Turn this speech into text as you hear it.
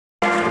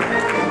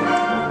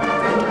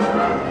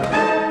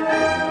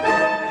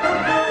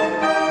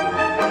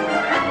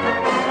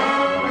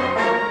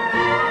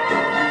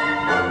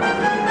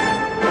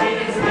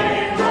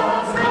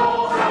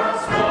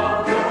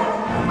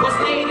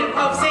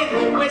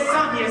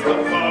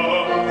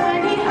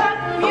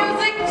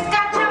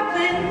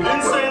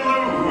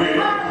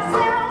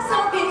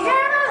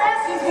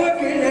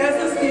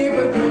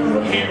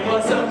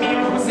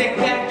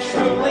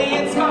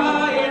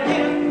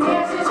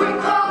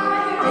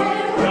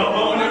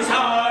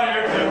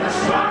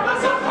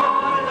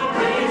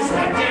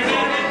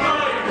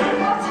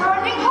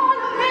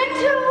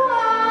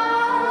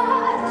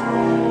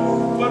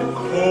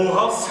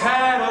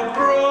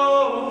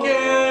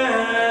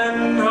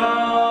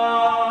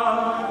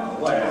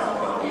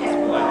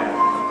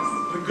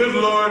good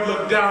Lord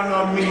looked down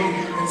on me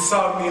and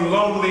saw me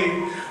lonely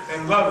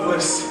and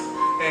loveless,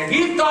 and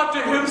he thought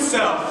to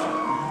himself,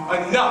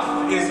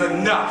 enough is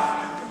enough.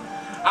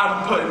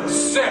 I'm putting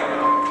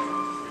Sarah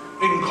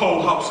in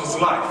Cole House's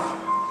life.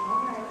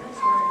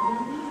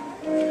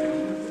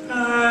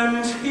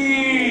 And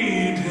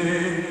he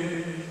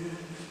did.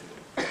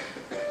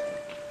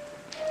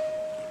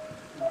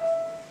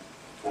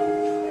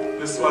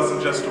 This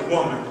wasn't just a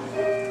woman.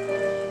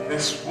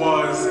 This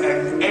was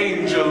an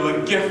angel,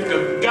 a gift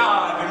of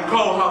God, and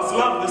Cole House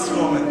loved this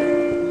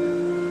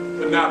woman,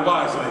 but not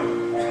wisely,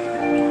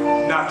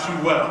 not too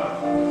well.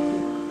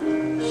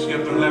 She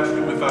had been left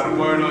without a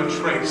word or a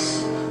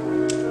trace.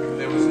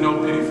 There was no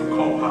pity for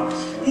Cole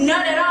House.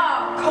 None at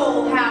all,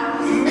 Cole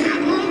House.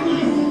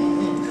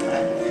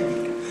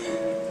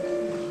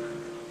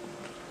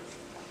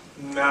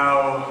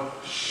 Now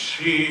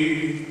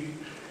she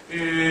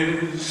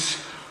is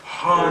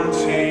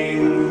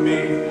haunting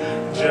me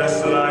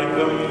just like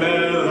a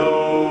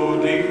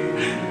melody,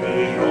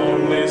 the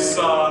only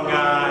song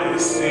I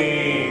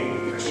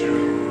seem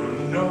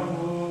to know.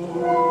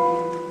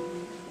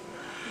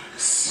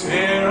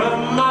 Sarah,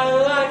 my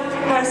life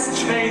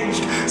has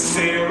changed.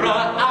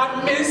 Sarah,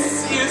 I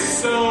miss you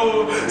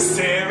so.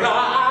 Sarah,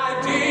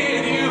 I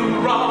did you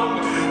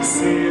wrong.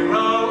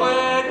 Sarah,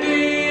 where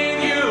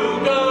did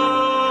you go?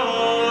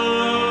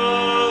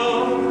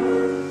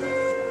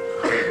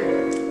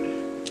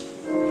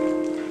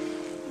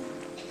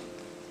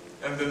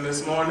 And then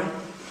this morning,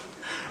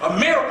 a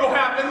miracle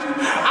happened.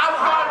 I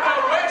found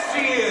out where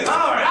she is.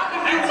 All right. I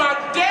can do my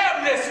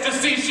damnness to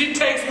see she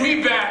takes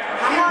me back.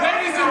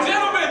 Ladies and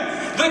gentlemen,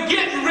 the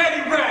Getting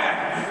Ready Rag.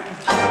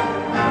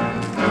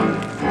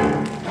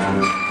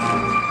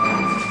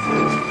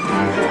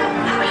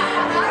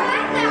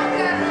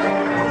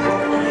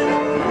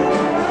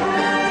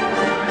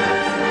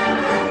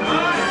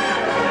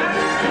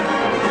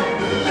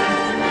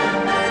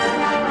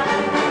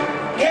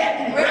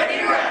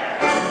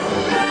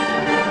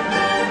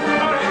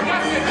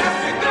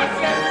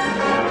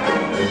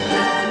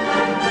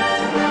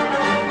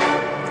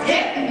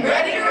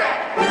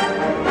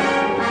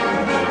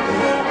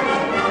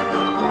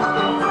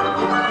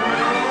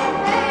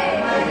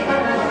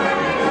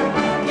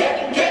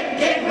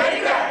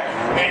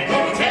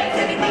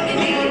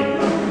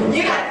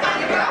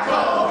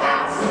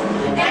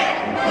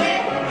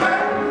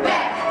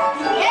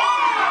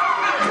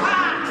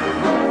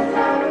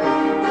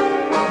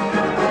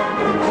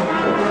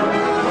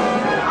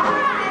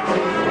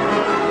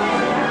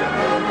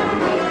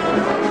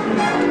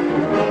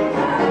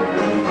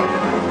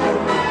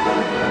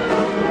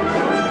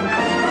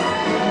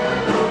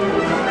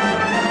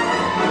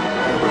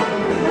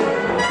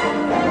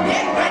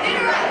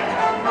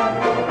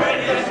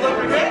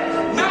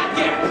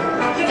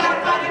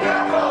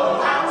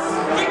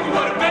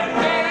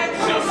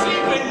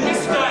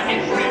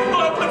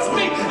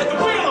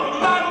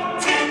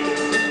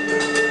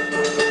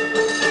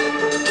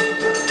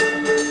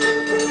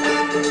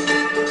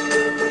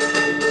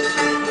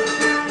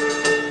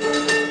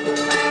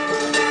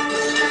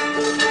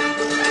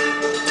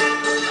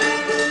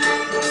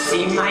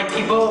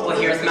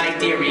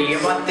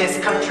 What this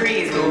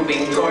country is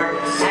moving toward.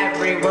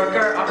 Every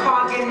worker a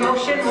cog in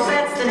motion. Well,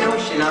 that's the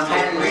notion of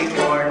Henry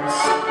Ford.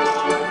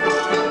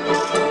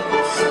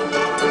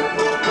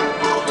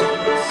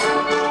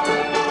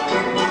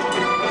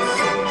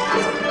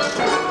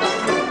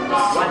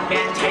 One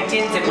man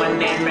tightens and one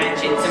man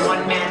ratchets and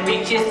one man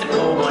reaches to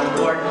pull one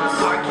cord.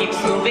 Car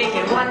keeps moving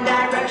in one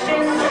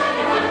direction.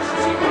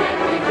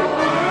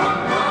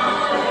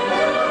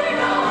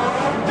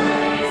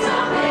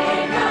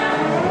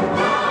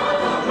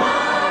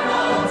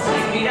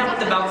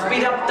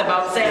 Speed up the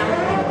boat, Sam.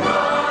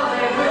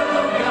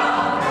 Hallelujah.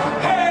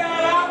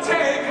 Hell, I'll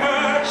take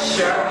her.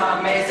 Sure,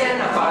 amazing,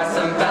 how far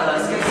some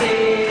fellas can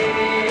see.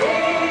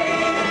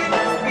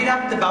 Speed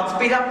up the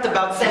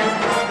boat, Sam.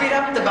 Speed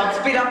up the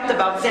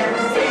boat, Sam.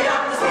 Speed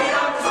up,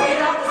 speed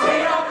up,